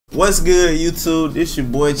What's good, YouTube? This your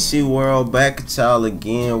boy Chi World back at y'all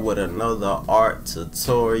again with another art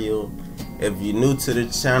tutorial. If you're new to the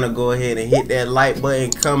channel, go ahead and hit that like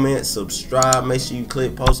button, comment, subscribe. Make sure you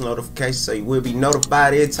click post notifications so you will be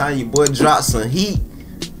notified every time your boy drops some heat.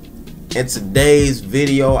 In today's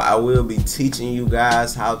video, I will be teaching you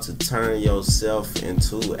guys how to turn yourself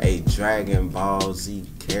into a Dragon Ball Z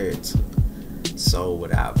character. So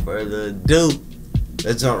without further ado,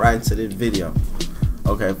 let's jump right into this video.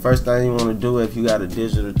 Okay, first thing you want to do, if you got a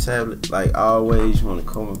digital tablet, like always, you want to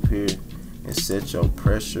come up here and set your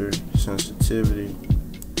pressure sensitivity.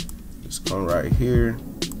 Just come right here,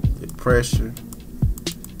 hit pressure,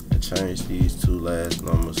 and change these two last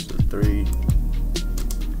numbers to 3.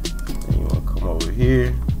 Then you want to come over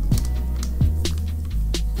here,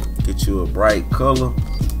 get you a bright color,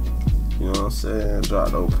 you know what I'm saying, drop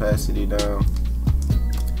the opacity down.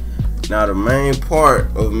 Now the main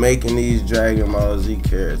part of making these Dragon Ball Z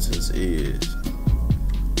characters is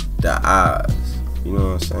the eyes, you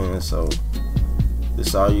know what I'm saying? So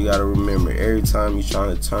this all you gotta remember every time you're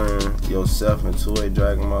trying to turn yourself into a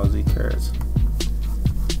Dragon Ball Z character.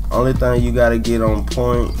 Only thing you gotta get on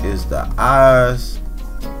point is the eyes.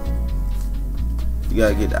 You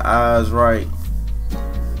gotta get the eyes right,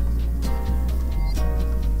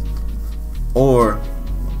 or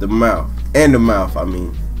the mouth, and the mouth I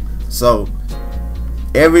mean. So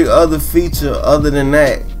every other feature other than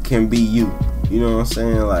that can be you. You know what I'm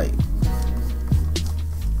saying? Like,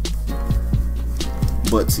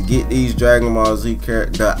 but to get these Dragon Ball Z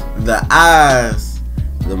characters, the eyes,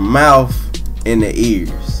 the mouth, and the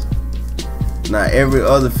ears. Now every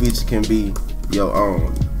other feature can be your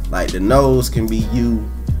own. Like the nose can be you,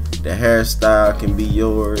 the hairstyle can be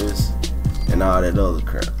yours, and all that other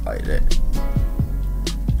crap like that.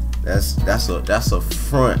 That's a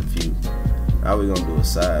front view. Now we're gonna do a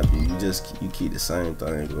side view. You keep the same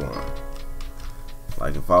thing going.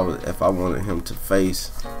 Like if I wanted him to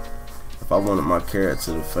face, if I wanted my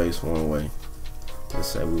character to face one way, let's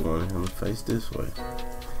say we wanted him to face this way.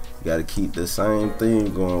 You gotta keep the same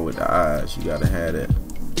thing going with the eyes. You gotta have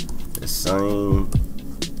the same.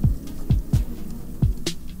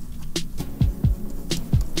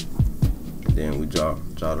 And then we draw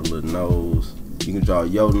the little nose. You can draw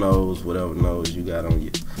your nose, whatever nose you got on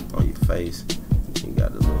your face. You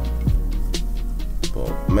got the little.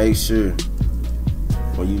 But make sure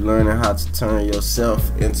when you learning how to turn yourself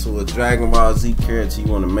into a Dragon Ball Z character, you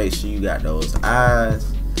want to make sure you got those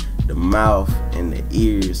eyes, the mouth, and the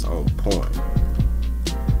ears on point.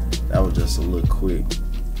 That was just a little quick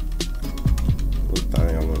little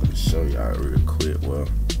thing I wanted to show y'all real quick. Well,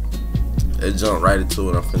 let's jump right into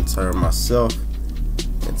it. I'm finna turn myself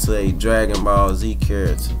into a Dragon Ball Z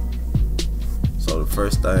character. So the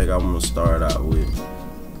first thing I'm gonna start out with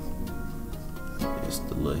is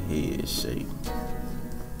the little head shape.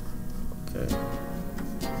 Okay,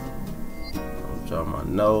 I'm gonna draw my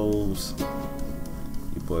nose.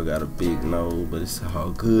 Your boy got a big nose, but it's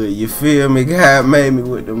all good. You feel me? God made me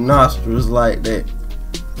with them nostrils like that.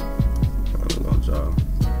 I'm gonna draw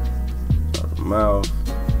the mouth.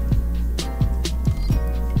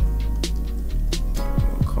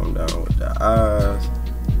 Down with the eyes.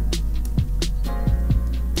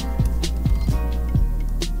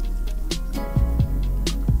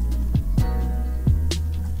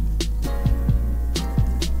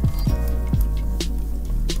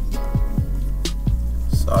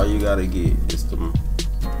 So all you gotta get is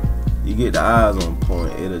you get the eyes on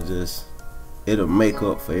point, it'll make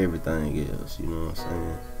up for everything else, you know what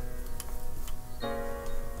I'm saying?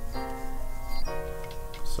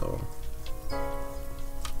 So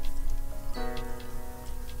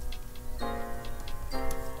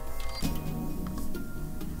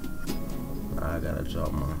I gotta draw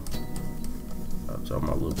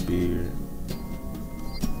my little beard.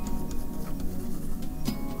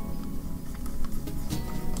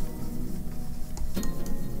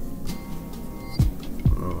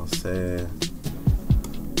 You know what I'm saying?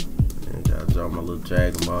 And gotta draw my little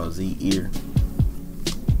Dragon Ball Z ear.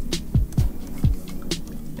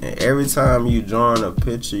 And every time you drawing a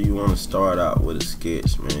picture, you wanna start out with a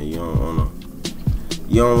sketch, man. You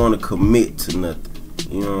don't wanna commit to nothing.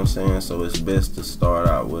 You know what I'm saying? So it's best to start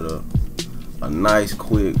out with a nice,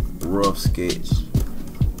 quick, rough sketch.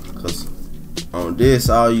 Cause on this,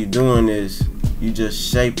 all you doing is you just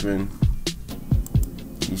shaping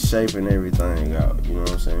everything out. You know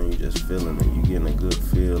what I'm saying? You just feeling it. You getting a good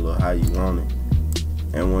feel of how you want it.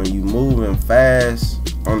 And when you moving fast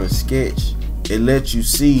on a sketch, it lets you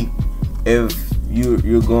see if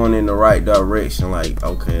you're going in the right direction. Like,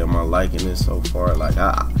 okay, am I liking this so far? Like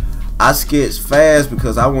I sketch fast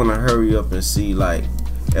because I want to hurry up and see like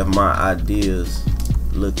if my ideas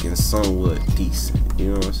looking somewhat decent, you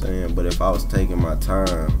know what I'm saying? But if I was taking my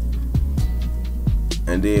time,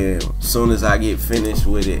 and then as soon as I get finished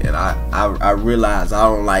with it and I realize I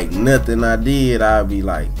don't like nothing I did, I'd be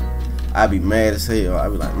mad as hell. I'd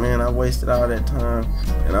be like, man, I wasted all that time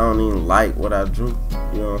and I don't even like what I drew,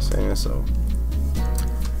 you know what I'm saying? So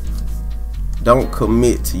don't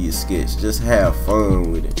commit to your sketch, just have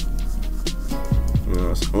fun with it. You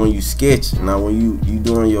know, when you sketch, now when you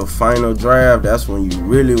doing your final draft, that's when you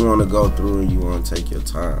really want to go through and you want to take your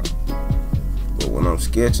time. But when I'm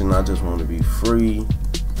sketching, I just want to be free,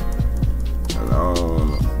 and I don't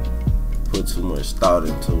want to put too much thought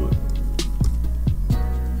into it.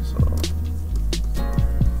 So,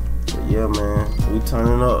 but yeah, man, we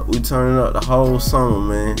turning up the whole summer,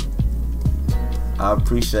 man. I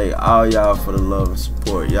appreciate all y'all for the love and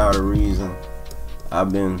support. Y'all the reason I've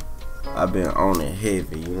been on it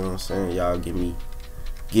heavy, you know what I'm saying? Y'all give me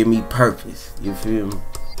purpose, you feel me?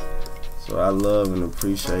 So I love and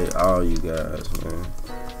appreciate all you guys, man.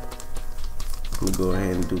 Let me go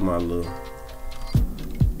ahead and do my little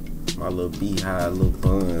beehive, little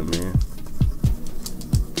bun, man.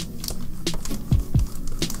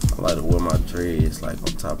 I like to wear my dreads like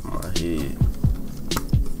on top of my head.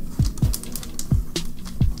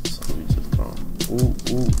 So we just gonna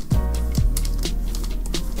ooh.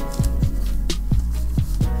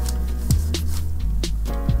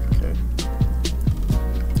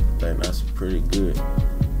 That's pretty good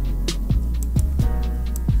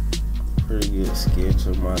sketch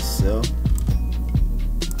of myself.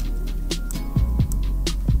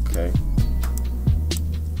 Okay.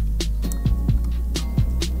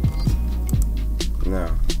 Now,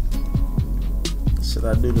 should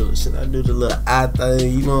I do the little eye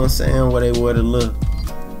thing? You know what I'm saying? Where they wear the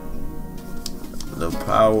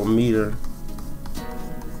power meter.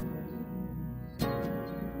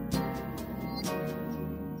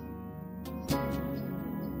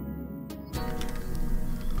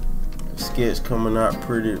 Sketch coming out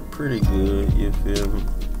pretty good, you feel me?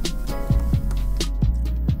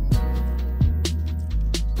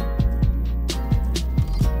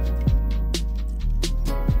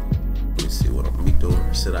 Let me see what I'm gonna be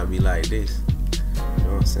doing. Should I be like this? You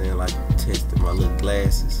know what I'm saying? Like testing my little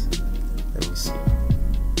glasses. Let me see. I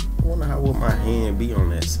wonder how would my hand be on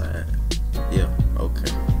that side. Yeah,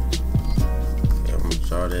 okay. Okay, I'm gonna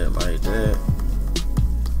draw that like that.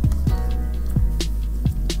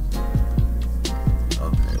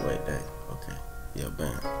 Yeah,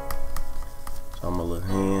 bam. Draw my little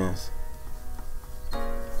hands.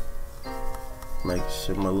 Making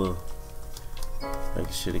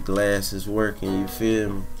sure the glass is working, you feel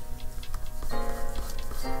me?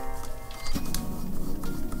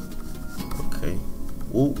 Okay.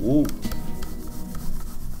 Woo, woo.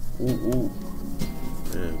 Woo, woo.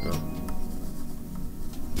 There you go.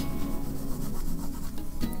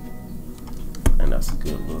 And that's a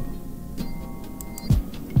good look.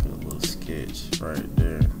 Sketch right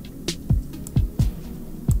there.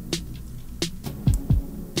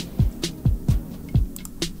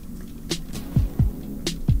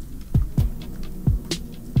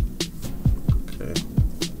 Okay.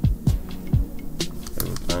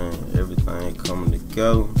 Everything coming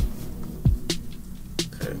together.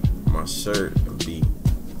 Okay, my shirt will be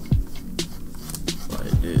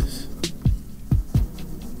like this.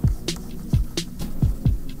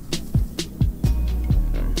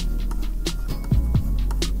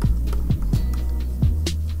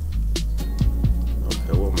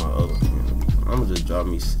 Draw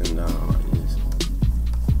me sitting down like this.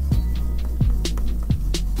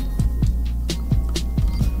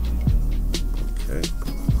 Okay.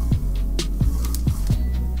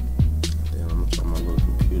 Then I'm gonna try my little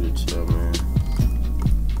computer chair, man.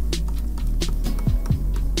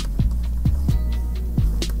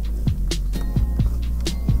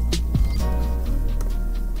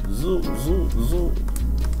 Zoom, zoom, zoom.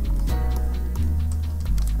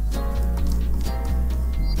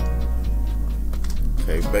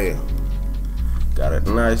 Okay, bam. Got a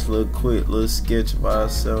nice little quick little sketch of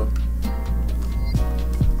ourselves.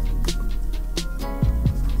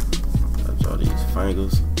 I draw these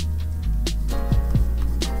fingers.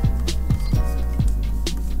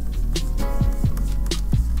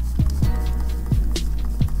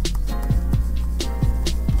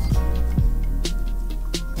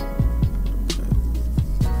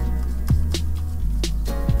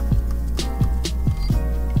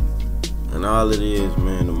 And all it is,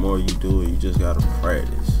 man, the more you do it, you just gotta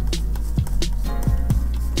practice.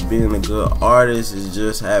 Being a good artist is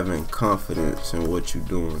just having confidence in what you're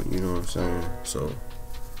doing, you know what I'm saying? So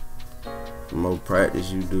the more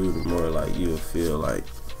practice you do, the more like you'll feel like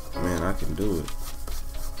man, I can do it.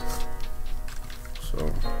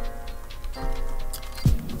 So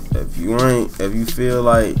if you feel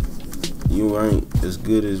like you ain't as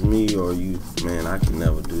good as me, or man, I can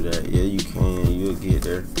never do that. Yeah, you can. You'll get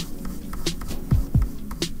there.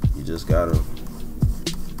 You just gotta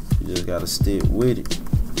stick with it.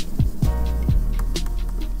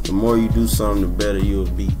 The more you do something, the better you'll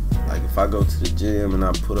be. Like if I go to the gym and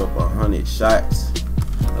I put up 100 shots,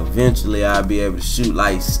 eventually I'll be able to shoot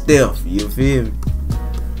like Steph. You feel me?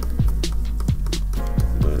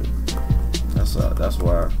 But that's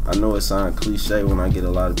why I know it sounds cliche when I get a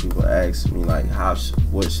lot of people asking me like,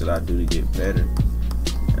 what should I do to get better?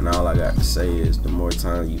 And all I got to say is, the more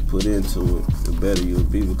time you put into it, the better you'll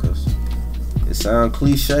be. Because it sounds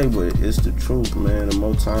cliche, but it's the truth, man. The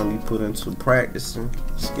more time you put into practicing,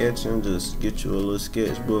 sketching, just get you a little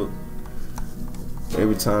sketchbook.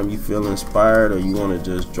 Every time you feel inspired, or you want to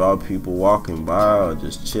just draw people walking by or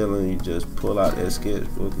just chilling, you just pull out that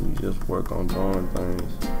sketchbook and you just work on drawing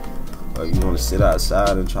things. Or you want to sit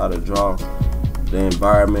outside and try to draw the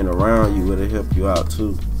environment around you, it'll help you out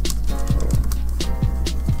too.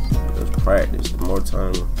 Just practice. The more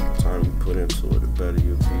time you put into it, the better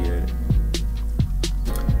you'll be at it.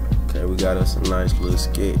 Okay, we got us a nice little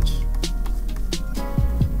sketch.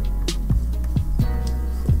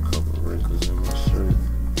 A couple of wrinkles in my shirt.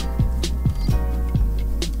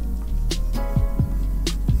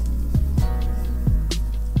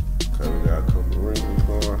 Okay, we got a couple of wrinkles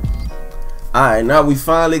going. Alright, now we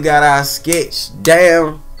finally got our sketch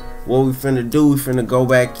down. What we finna do, we finna go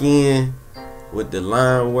back in with the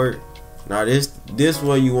line work. Now this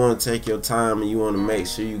where you want to take your time and you want to make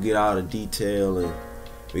sure you get all the detail in,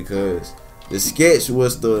 because the sketch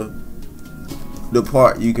was the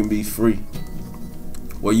part you can be free,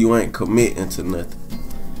 where you ain't committing to nothing.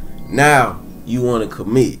 Now you want to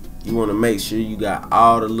commit. You want to make sure you got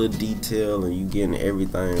all the little detail and you getting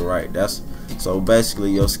everything right. So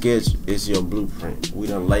basically your sketch is your blueprint. We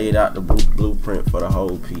done laid out the blueprint for the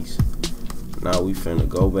whole piece. Now we finna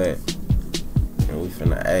go back and we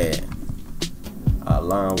finna add our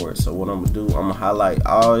line work. So what I'm gonna do, I'm gonna highlight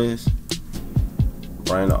all this,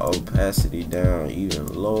 bring the opacity down even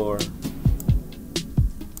lower,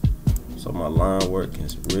 so my line work can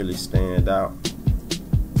really stand out.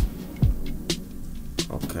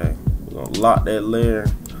 Okay, we're gonna lock that layer,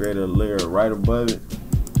 create a layer right above it,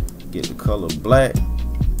 get the color black,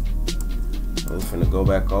 and we're finna go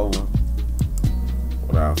back over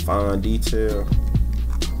with our fine detail.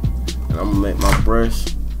 And I'm gonna make my brush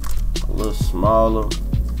a little smaller.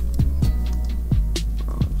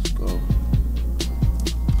 Let's go.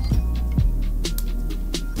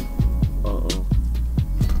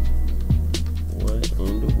 What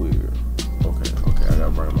in the world? Okay, I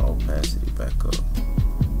gotta bring my opacity back up.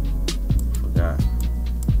 Forgot.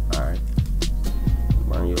 Alright.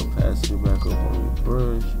 Bring your opacity back up on your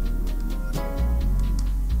brush.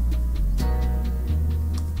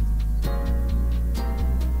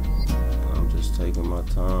 I'm just taking my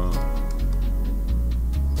time.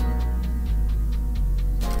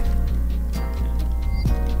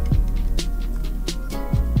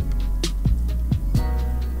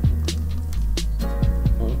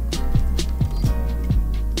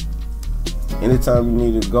 Anytime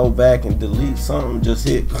you need to go back and delete something, just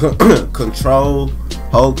hit control,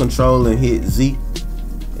 hold control and hit Z,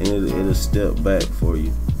 and it'll step back for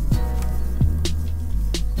you.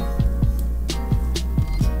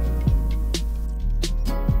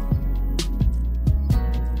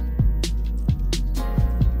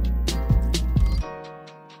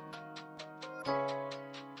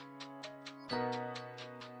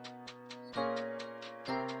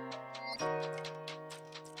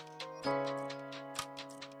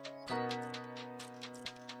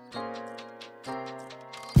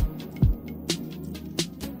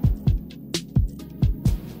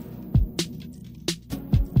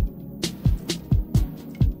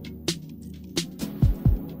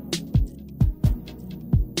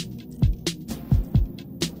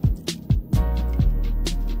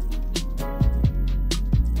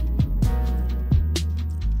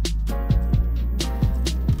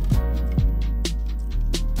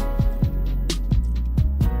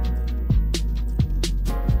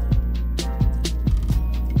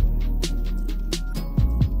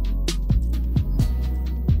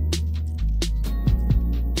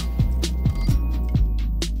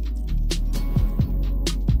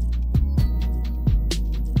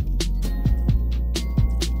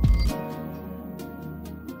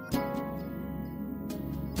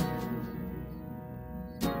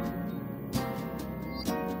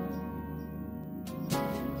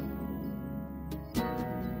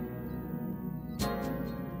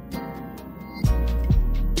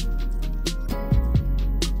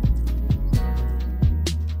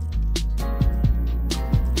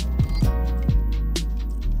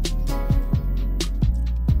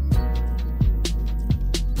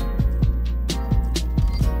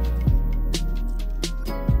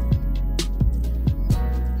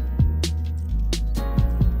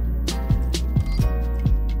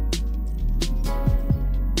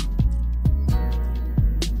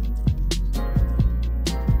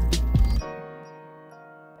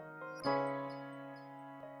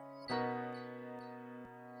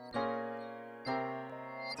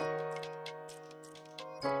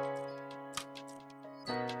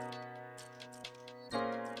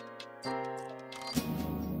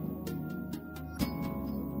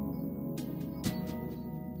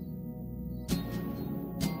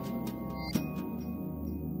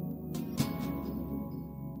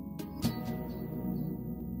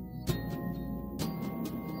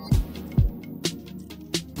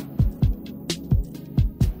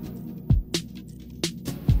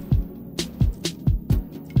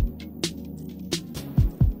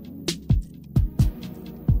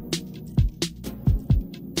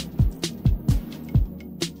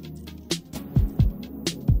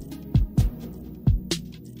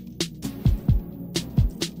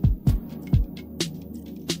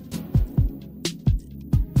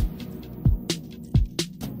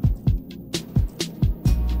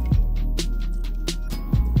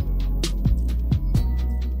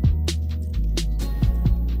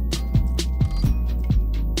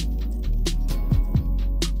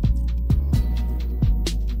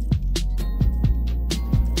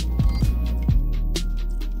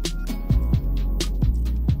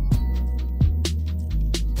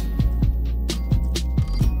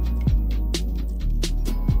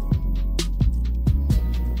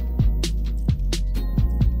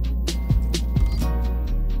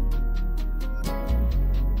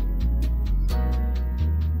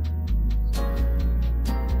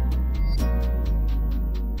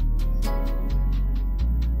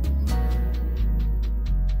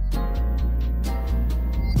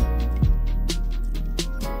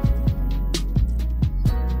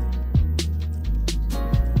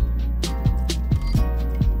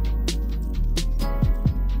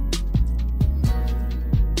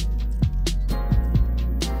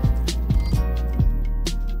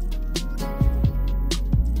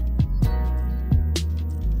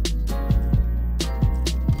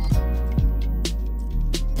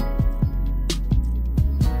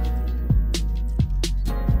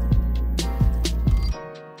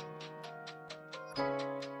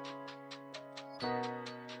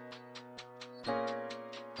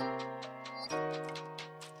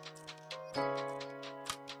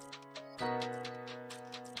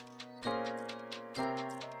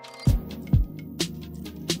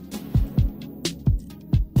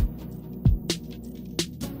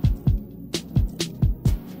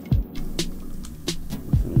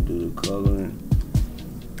 coloring.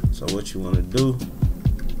 So what you want to do,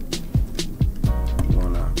 you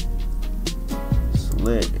want to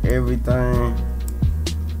select everything,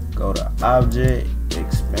 go to Object,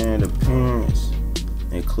 Expand Appearance,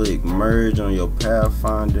 and click Merge on your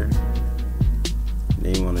Pathfinder.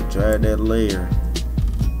 Then you want to drag that layer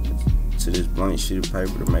to this blank sheet of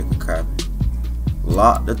paper to make a copy.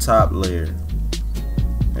 Lock the top layer.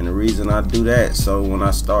 And the reason I do that, so when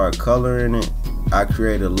I start coloring it, I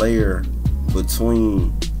create a layer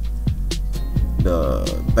between the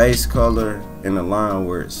base color and the line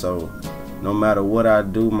work. So no matter what I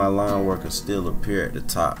do, my line work will still appear at the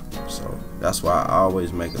top. So that's why I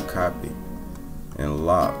always make a copy and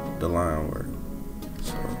lock the line work.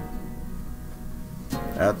 So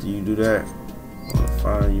after you do that, you want to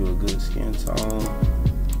find you a good skin tone.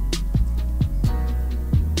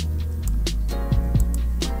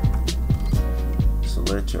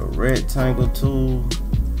 Select your rectangle tool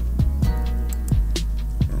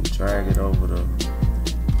and drag it over the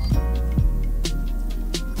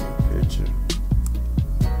picture.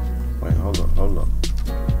 Wait, hold up.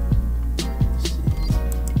 Let's see.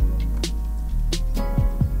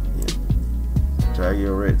 Yeah. Drag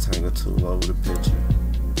your rectangle tool over the picture.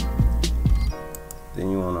 Then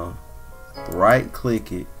you want to right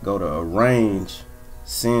click it, go to Arrange,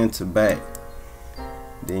 Send to Back.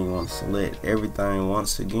 Then you want to select everything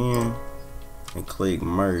once again and click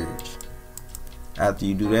Merge. After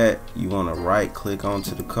you do that, you want to right click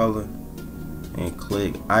onto the color and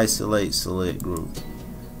click Isolate Select Group.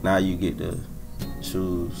 Now you get to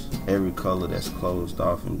choose every color that's closed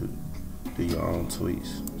off and do your own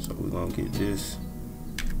tweaks. So we're going to get this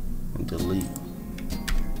and delete.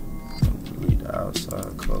 Delete the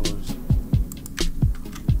outside colors.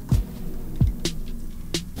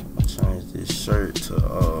 Change this shirt to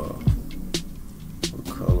what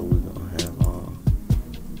color we gonna have on.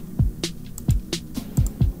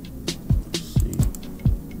 Let's see.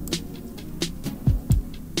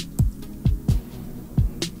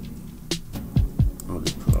 I'll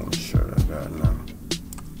just put on the shirt I got now.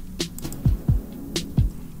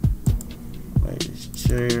 Make this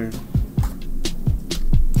chair.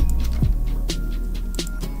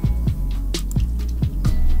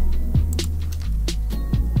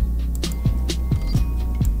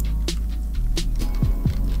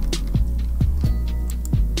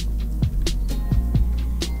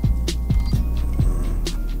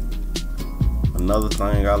 Another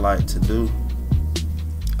thing I like to do,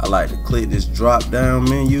 I like to click this drop down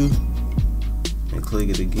menu and click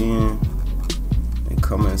it again and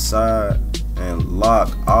come inside and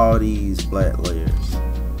lock all these black layers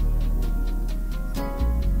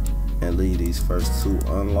and leave these first two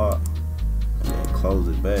unlocked and then close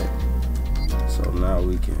it back. So now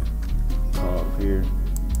we can come up here,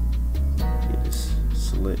 get this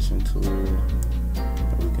selection tool,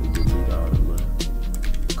 and we can delete all the little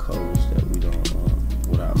colors that we don't want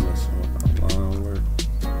without messing with our line work.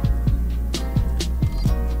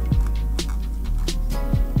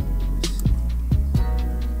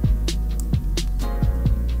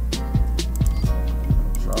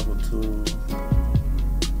 Dropper tool.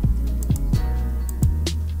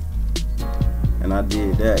 And I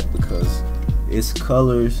did that because it's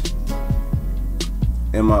colors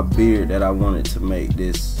in my beard that I wanted to make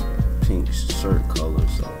this pink shirt color.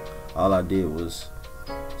 So all I did was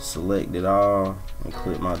select it all and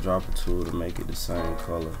click my dropper tool to make it the same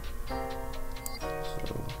color.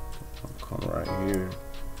 So I'll come right here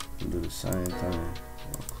and do the same thing.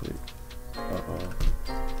 I'll click.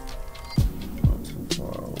 Not too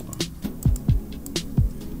far over.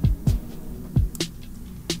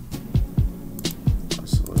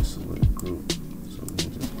 Select group. So we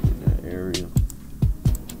can just click that area.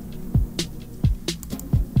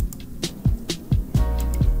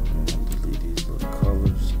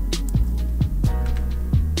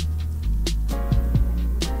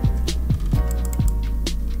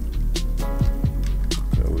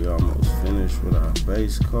 With our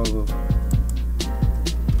base color,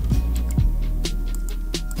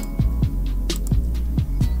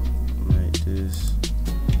 make this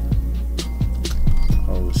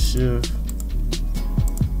hold shift,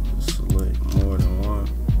 select more than one.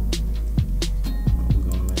 We're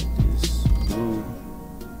gonna make this blue.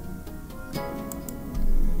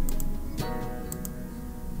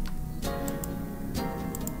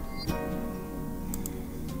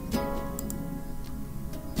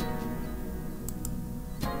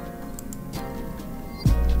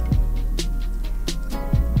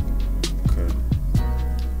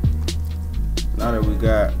 Now that we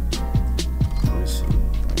got, let me see,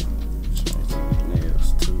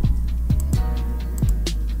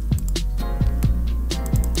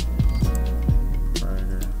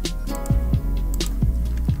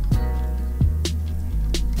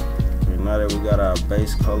 now that we got our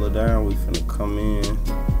base color down, we finna come in,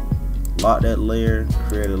 lock that layer,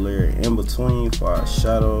 create a layer in between for our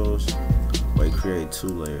shadows. Wait, create 2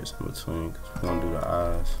 layers in between because we're gonna do the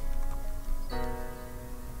eyes.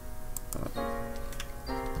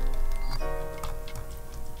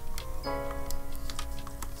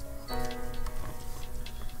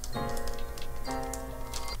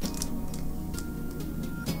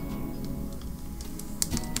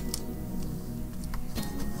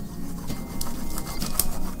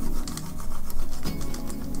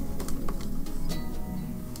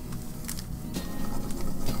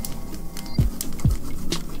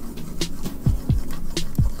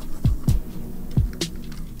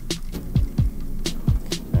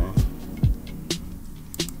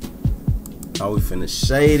 Now we finna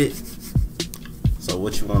shade it. So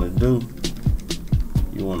what you wanna do,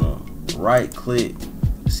 you wanna right click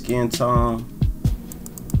skin tone,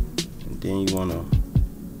 and then you wanna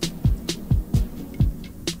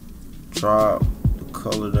drop the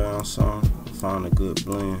color down some, find a good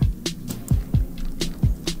blend.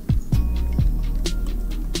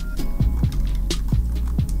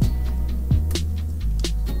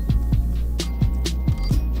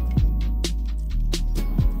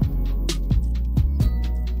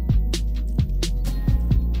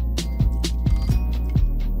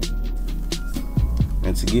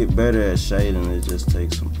 And to get better at shading, it just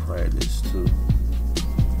takes some practice too.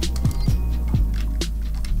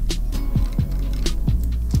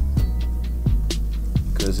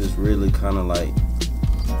 Because it's really kind of like,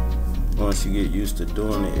 once you get used to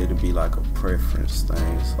doing it, it'll be like a preference thing.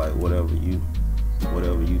 It's like whatever you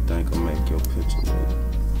think will make your picture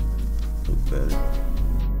look better.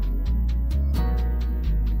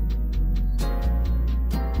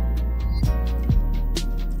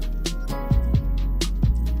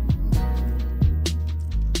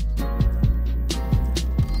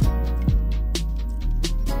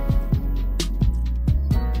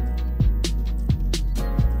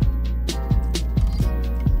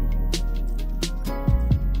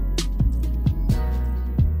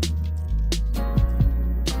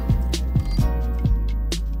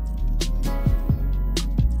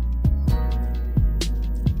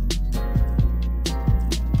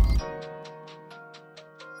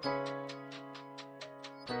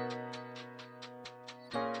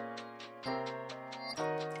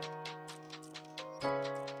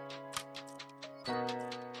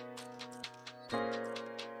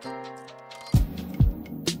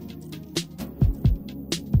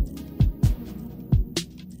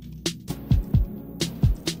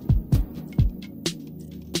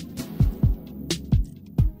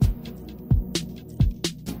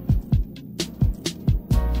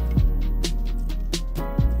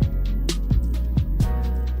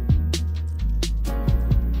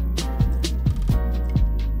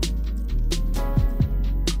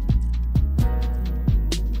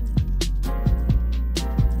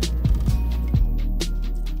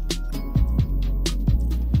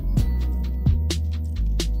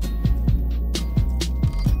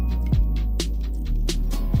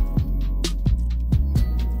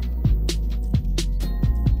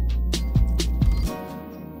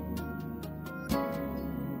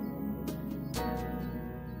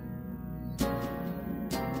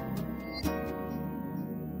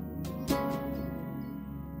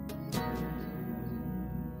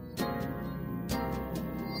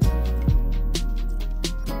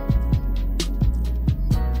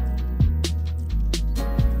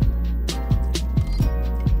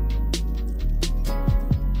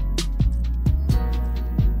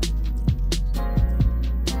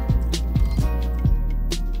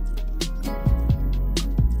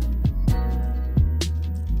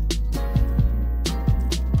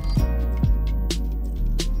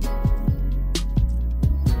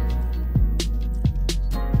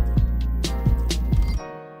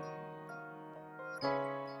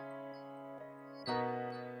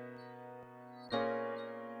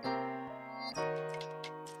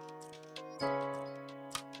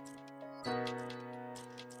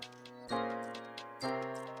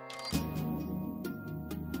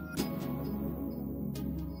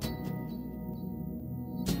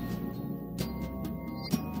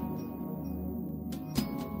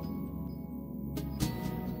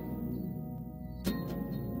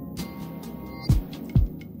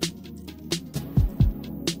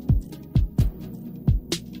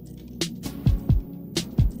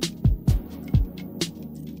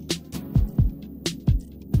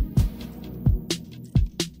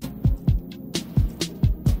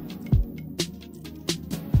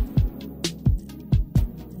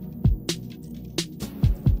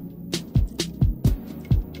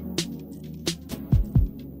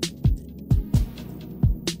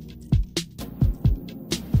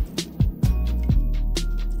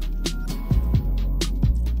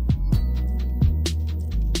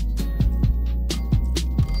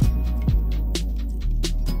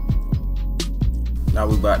 Now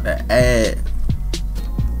we about to add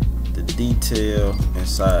the detail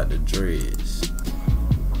inside the dreads.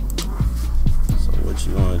 So what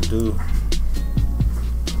you want to do,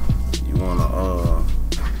 you want to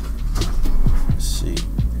let's see,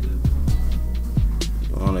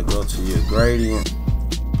 you want to go to your gradient.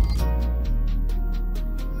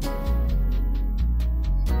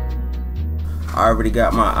 I already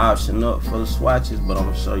got my option up for the swatches, but I'm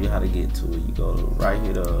gonna show you how to get to it. You go right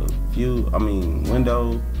here to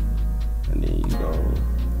window, and then you go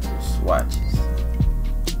to swatches.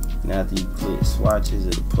 Now after you click swatches,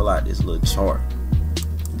 it'll pull out this little chart.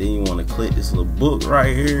 Then you want to click this little book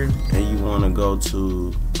right here, and you want to go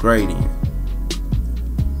to gradient.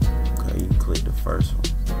 Okay, you click the first one.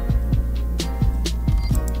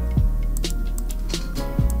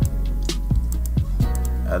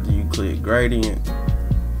 After you click gradient,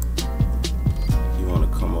 you want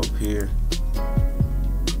to come up here,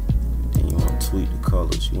 then you want to tweak the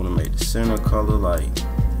colors. You want to make the center color like,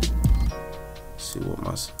 let's see what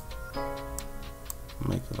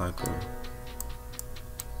make it like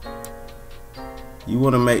you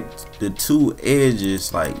want to make the two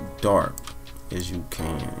edges like dark as you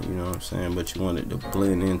can, you know what I'm saying, but you want it to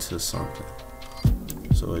blend into something,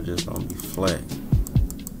 so it just don't be flat.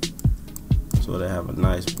 So they have a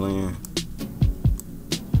nice blend.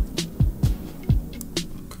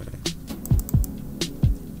 Okay.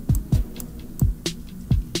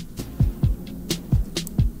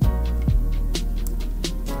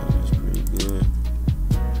 That's pretty good.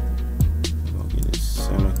 We're gonna get its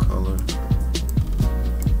center color.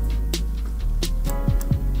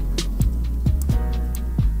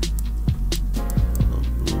 A little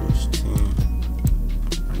bluish tint.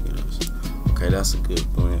 Okay, that's a good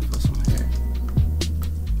blend for some hair.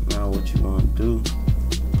 Now what you want to do,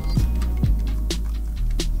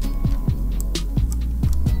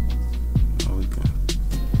 now we can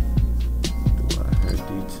do our hair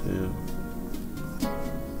detail.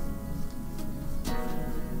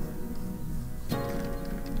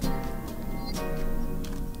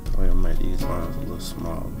 We're gonna make these lines a little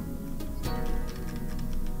smaller.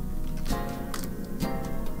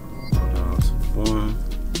 Go down to 1.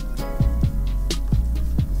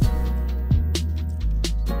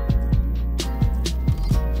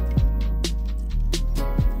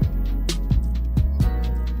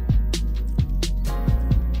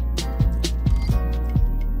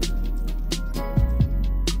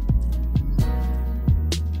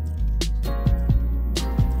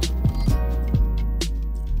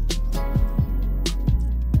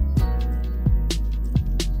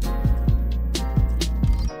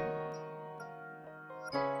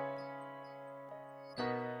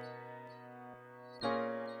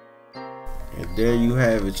 And there you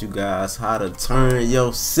have it, you guys, how to turn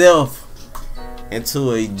yourself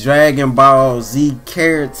into a Dragon Ball Z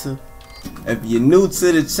character. If you're new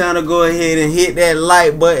to the channel, go ahead and hit that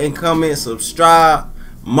like button, comment, subscribe.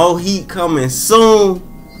 More heat coming soon,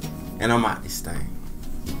 and I'm out this thing.